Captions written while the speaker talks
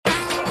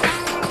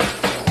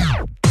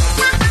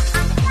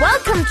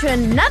Welcome to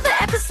another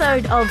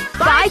episode of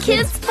By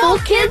Kids for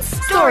Kids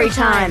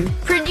Storytime,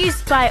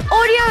 produced by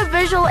Audio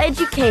Visual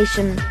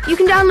Education. You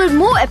can download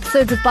more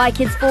episodes of By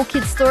Kids for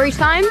Kids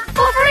Storytime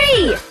for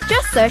free.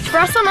 Just search for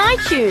us on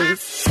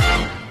iTunes.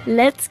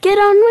 Let's get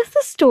on with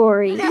the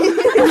story.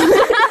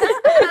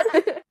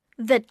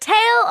 The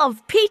Tale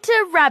of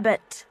Peter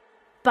Rabbit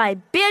by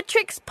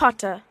Beatrix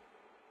Potter.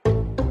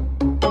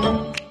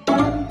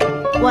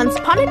 Once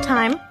upon a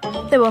time,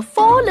 there were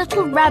 4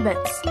 little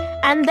rabbits,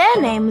 and their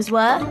names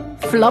were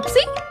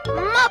Flopsy,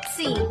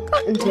 Mopsy,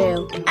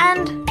 Cottontail,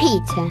 and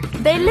Peter.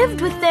 They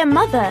lived with their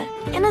mother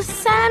in a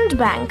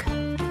sandbank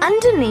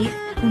underneath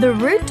the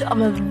root of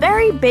a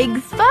very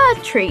big fir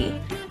tree.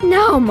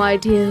 "Now, my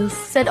dears,"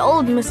 said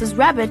old Mrs.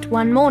 Rabbit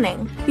one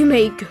morning, "you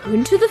may go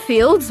into the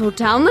fields or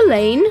down the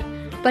lane,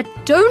 but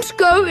don't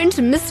go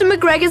into Mr.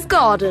 McGregor's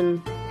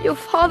garden. Your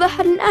father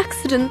had an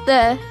accident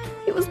there.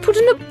 He was put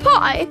in a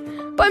pie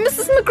by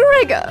Mrs.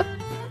 McGregor.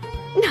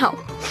 Now,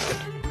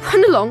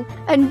 run along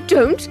and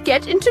don't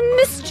get into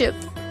mischief.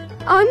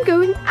 I'm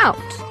going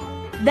out."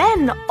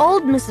 Then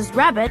old Mrs.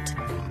 Rabbit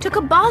took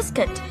a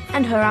basket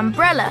and her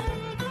umbrella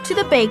to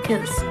the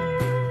baker's.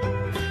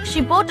 She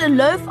bought a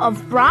loaf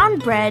of brown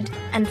bread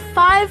and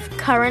 5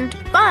 currant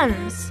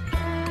buns.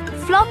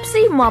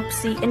 Flopsy,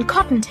 Mopsy, and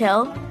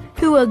Cottontail,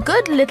 who were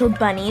good little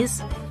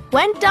bunnies,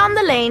 went down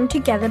the lane to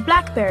gather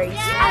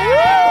blackberries.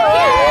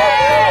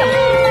 Yay!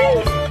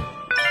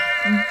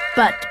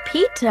 But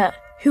Peter,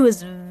 who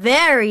was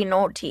very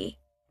naughty,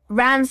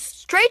 ran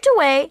straight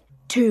away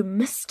to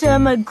Mr.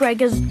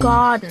 McGregor's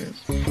garden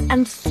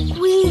and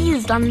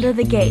squeezed under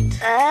the gate.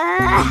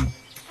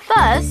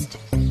 First,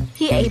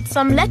 he ate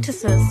some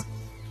lettuces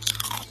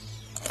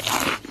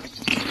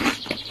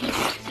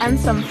and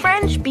some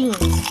French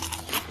beans.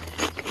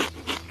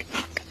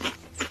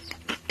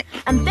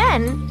 And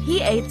then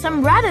he ate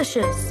some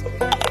radishes.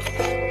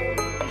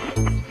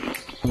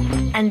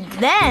 And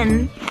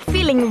then,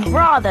 feeling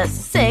rather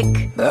sick,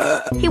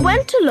 he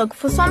went to look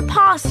for some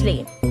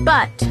parsley.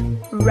 But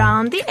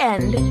round the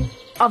end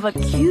of a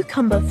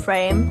cucumber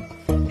frame,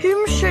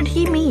 whom should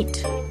he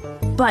meet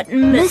but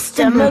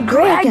Mr.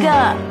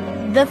 McGregor,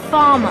 the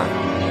farmer.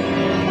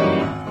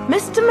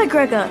 Mr.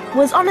 McGregor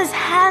was on his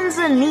hands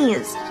and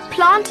knees,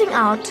 planting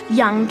out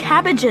young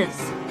cabbages.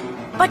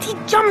 But he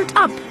jumped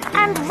up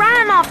and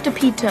ran after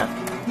Peter,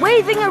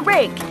 waving a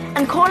rake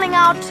and calling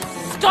out,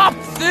 "Stop,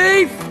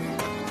 thief!"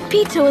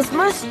 Peter was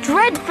most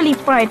dreadfully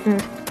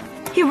frightened.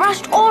 He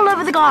rushed all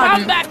over the garden.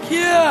 "Come back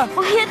here!"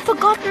 For he had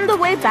forgotten the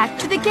way back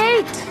to the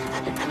gate.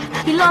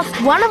 He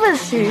lost one of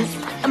his shoes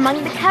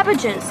among the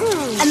cabbages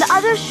and the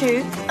other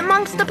shoe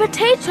amongst the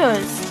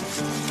potatoes.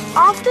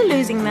 After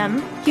losing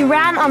them, he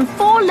ran on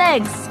 4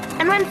 legs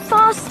and went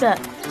faster,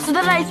 so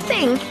that I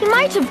think he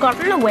might have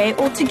gotten away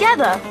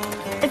altogether,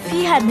 if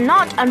he had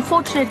not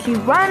unfortunately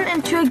run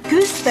into a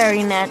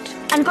gooseberry net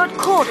and got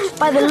caught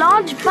by the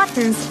large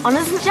buttons on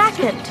his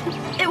jacket.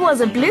 It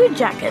was a blue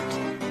jacket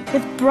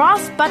with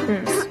brass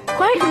buttons,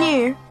 quite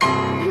new.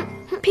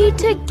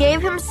 Peter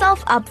gave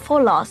himself up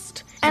for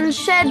lost and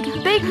shed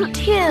big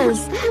tears,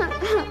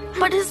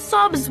 but his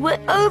sobs were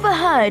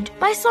overheard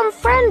by some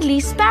friendly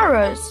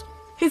sparrows,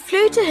 who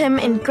flew to him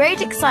in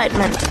great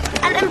excitement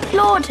and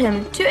implored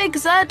him to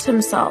exert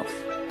himself.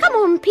 "Come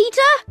on,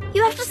 Peter.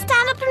 You have to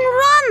stand up and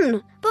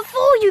run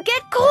before you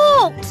get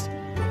caught."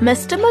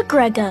 Mr.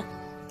 McGregor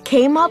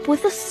came up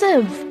with a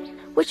sieve,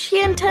 which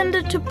he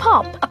intended to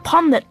pop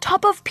upon the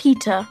top of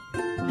Peter.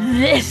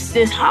 "This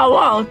is how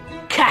I'll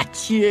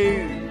catch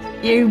you,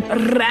 you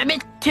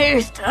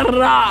rabbit-toothed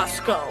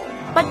rascal!"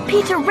 But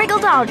Peter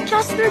wriggled out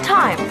just in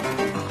time,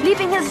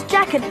 leaving his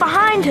jacket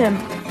behind him.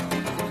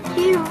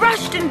 He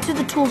rushed into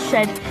the tool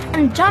shed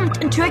and jumped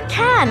into a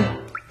can.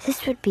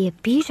 This would be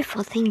a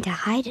beautiful thing to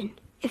hide in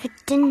if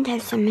it didn't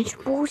have so much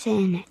water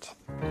in it.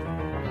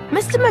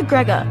 Mr.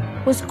 McGregor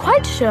was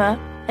quite sure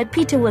that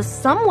Peter was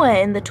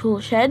somewhere in the tool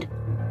shed,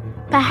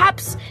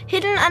 perhaps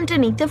hidden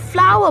underneath the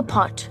flower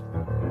pot.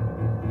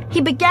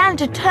 He began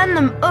to turn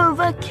them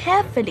over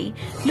carefully,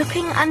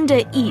 looking under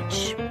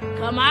each.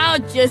 "Come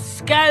out, you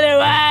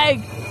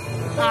scallywag!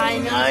 I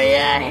know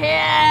you're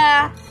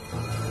here!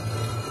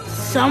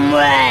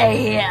 Somewhere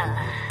here!"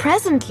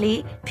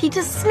 Presently,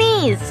 Peter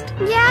sneezed.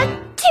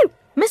 Achoo!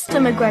 Mr.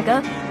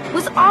 McGregor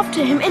was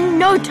after him in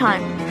no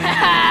time.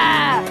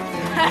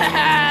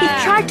 He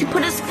tried to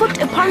put his foot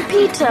upon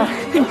Peter,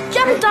 who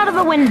jumped out of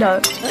a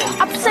window,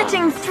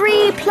 upsetting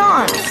 3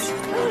 plants.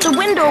 The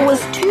window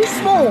was too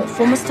small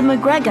for Mr.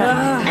 McGregor,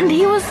 and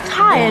he was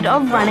tired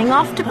of running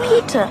after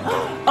Peter.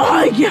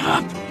 "I give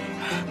up!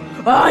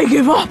 I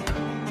give up!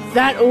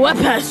 That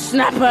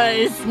whippersnapper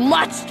is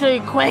much too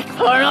quick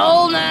for an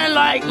old man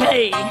like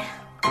me!"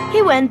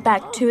 He went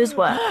back to his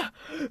work.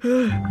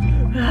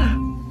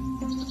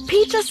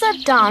 Peter sat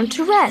down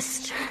to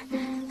rest.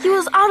 He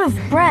was out of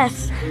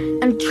breath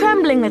and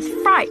trembling with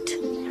fright,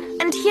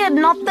 and he had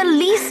not the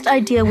least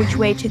idea which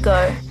way to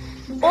go.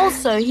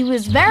 Also, he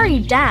was very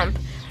damp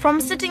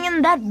from sitting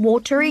in that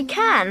watery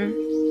can.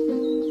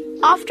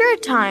 After a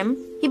time,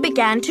 he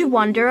began to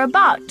wander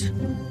about,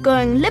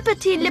 going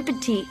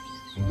lippity-lippity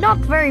not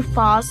very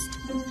fast,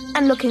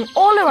 and looking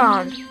all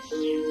around,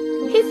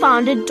 he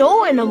found a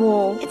door in a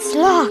wall. It's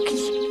locked.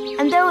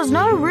 And there was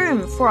no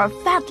room for a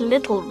fat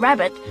little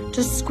rabbit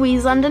to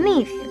squeeze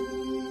underneath.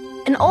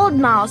 An old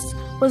mouse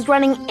was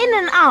running in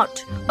and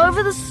out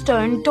over the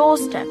stone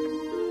doorstep,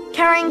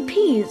 carrying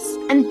peas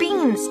and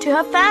beans to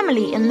her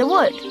family in the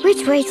wood.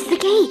 Which way's the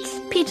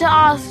gate? Peter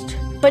asked,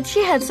 but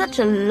she had such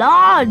a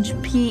large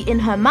pea in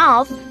her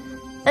mouth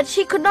that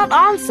she could not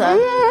answer.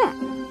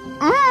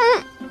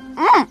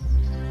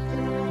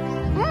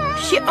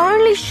 She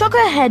only shook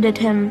her head at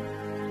him.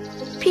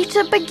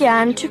 Peter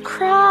began to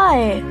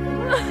cry.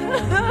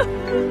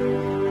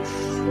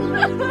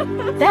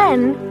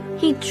 Then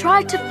he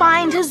tried to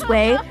find his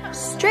way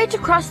straight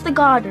across the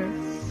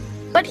garden,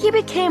 but he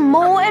became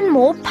more and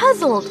more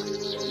puzzled.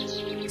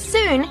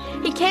 Soon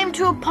he came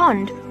to a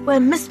pond where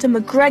Mr.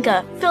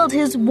 McGregor filled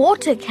his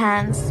water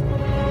cans.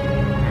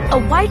 A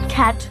white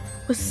cat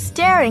was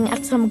staring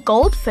at some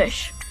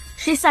goldfish.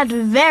 She sat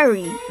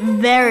very,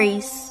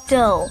 very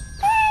still,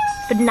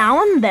 but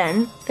now and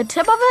then the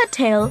tip of her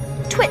tail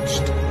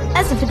twitched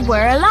as if it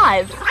were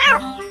alive.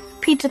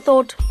 Peter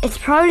thought, It's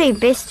probably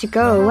best to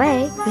go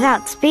away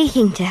without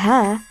speaking to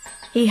her.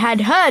 he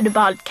had heard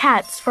about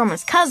cats from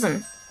his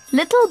cousin,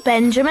 Little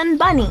Benjamin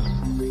Bunny.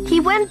 He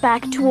went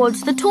back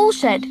towards the tool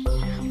shed,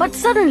 but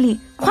suddenly,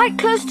 quite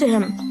close to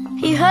him,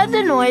 he heard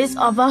the noise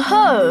of a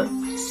hoe.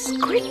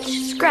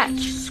 Scritch,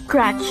 scratch,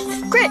 scratch,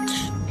 scritch.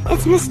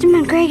 It's Mr.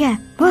 McGregor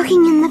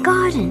walking in the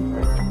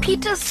garden.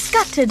 Peter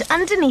scuttered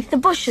underneath the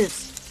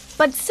bushes,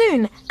 but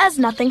soon as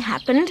nothing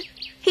happened,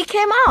 he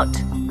came out,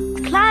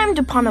 climbed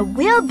upon a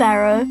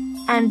wheelbarrow,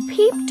 and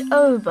peeped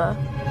over.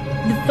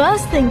 The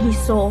first thing he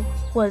saw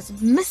was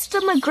Mr.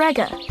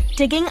 McGregor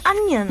digging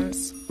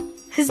onions.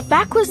 His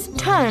back was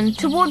turned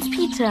towards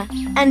Peter,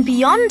 and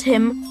beyond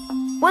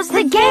him was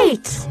the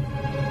gate.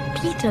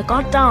 Peter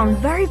got down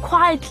very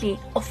quietly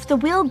off the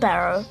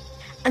wheelbarrow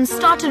and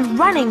started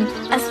running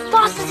as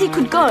fast as he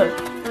could go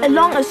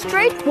along a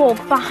straight walk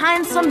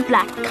behind some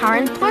black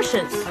currant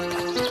bushes.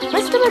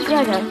 Mr.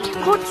 McGregor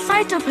caught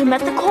sight of him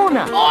at the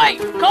corner. Oi,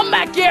 come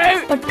back,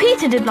 you! But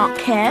Peter did not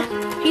care.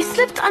 He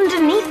slipped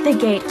underneath the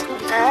gate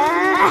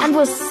and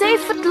was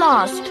safe at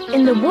last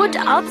in the wood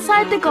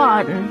outside the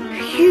garden.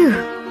 Phew.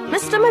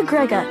 Mr.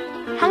 McGregor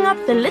hung up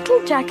the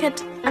little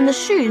jacket and the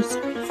shoes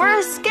for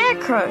a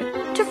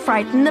scarecrow to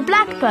frighten the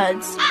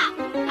blackbirds.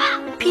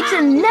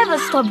 Peter never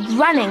stopped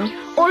running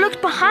or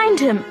looked behind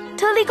him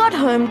till he got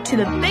home to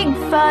the big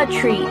fir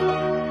tree.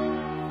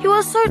 He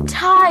was so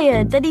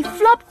tired that he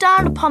flopped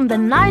down upon the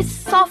nice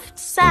soft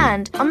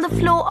sand on the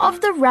floor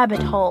of the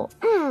rabbit hole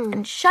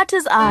and shut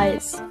his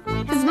eyes.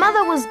 His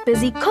mother was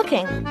busy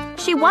cooking.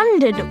 She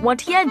wondered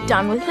what he had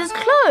done with his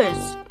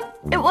clothes.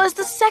 It was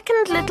the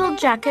second little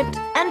jacket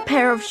and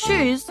pair of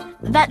shoes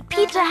that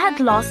Peter had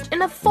lost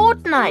in a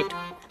fortnight.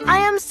 I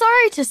am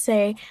sorry to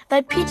say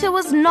that Peter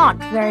was not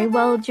very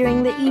well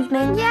during the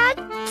evening.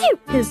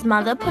 His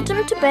mother put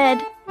him to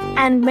bed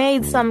and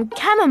made some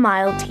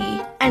chamomile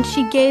tea, and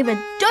she gave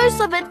a dose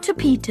of it to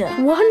Peter.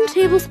 1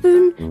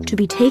 tablespoon to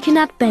be taken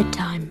at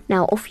bedtime.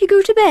 Now off you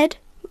go to bed.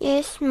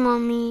 Yes,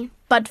 Mummy.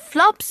 But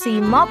Flopsy,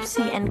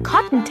 Mopsy, and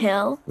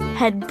Cottontail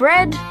had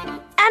bread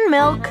and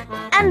milk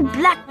and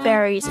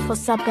blackberries for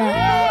supper.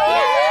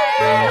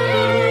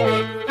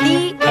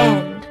 The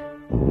end.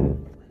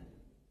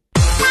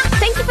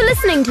 Thank you for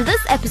listening to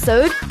this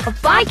episode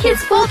of By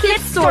Kids for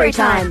Kids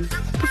Storytime,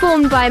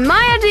 performed by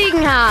Maya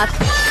Degenhardt,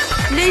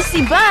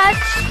 Lucy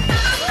Birch,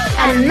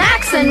 and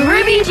Max and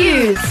Ruby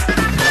Hughes.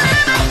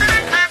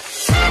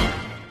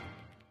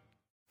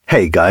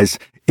 Hey guys,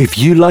 if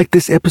you like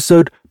this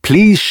episode,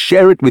 please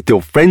share it with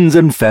your friends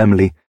and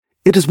family.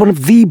 It is one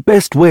of the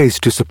best ways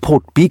to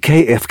support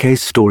BKFK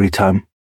Storytime.